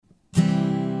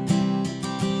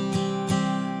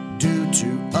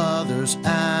to others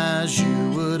as you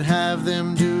would have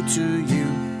them do to you.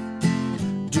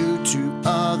 Do to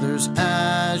others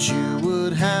as you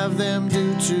would have them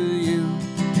do to you.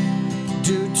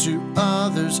 Do to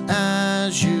others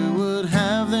as you would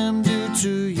have them do to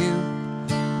you.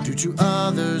 Do to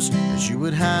others as you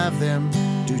would have them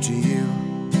do to you.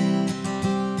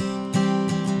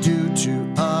 Do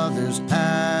to others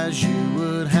as you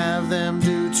would have them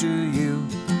do to you.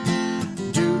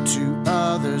 Do to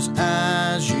others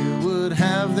as you would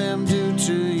have them do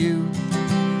to you.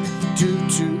 Do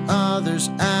to others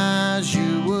as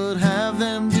you would have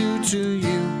them do to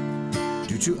you.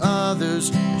 Do to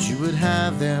others as you would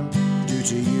have them do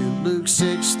to you. Luke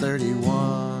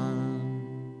 6:31.